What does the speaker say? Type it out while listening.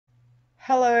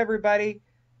Hello, everybody.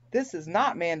 This is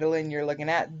not Mandolin you're looking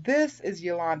at. This is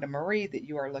Yolanda Marie that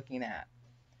you are looking at.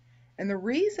 And the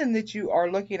reason that you are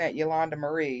looking at Yolanda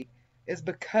Marie is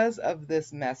because of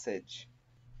this message.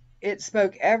 It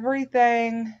spoke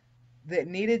everything that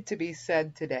needed to be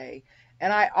said today.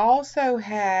 And I also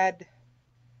had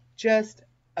just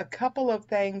a couple of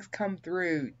things come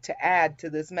through to add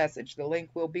to this message. The link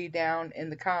will be down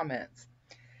in the comments.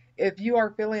 If you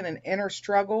are feeling an inner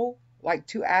struggle, like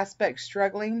two aspects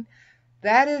struggling,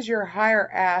 that is your higher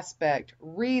aspect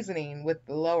reasoning with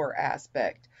the lower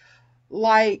aspect,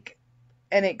 like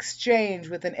an exchange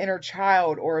with an inner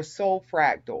child or a soul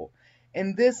fractal.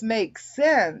 And this makes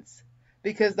sense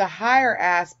because the higher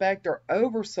aspect or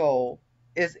oversoul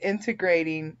is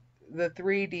integrating the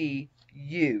 3D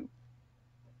you.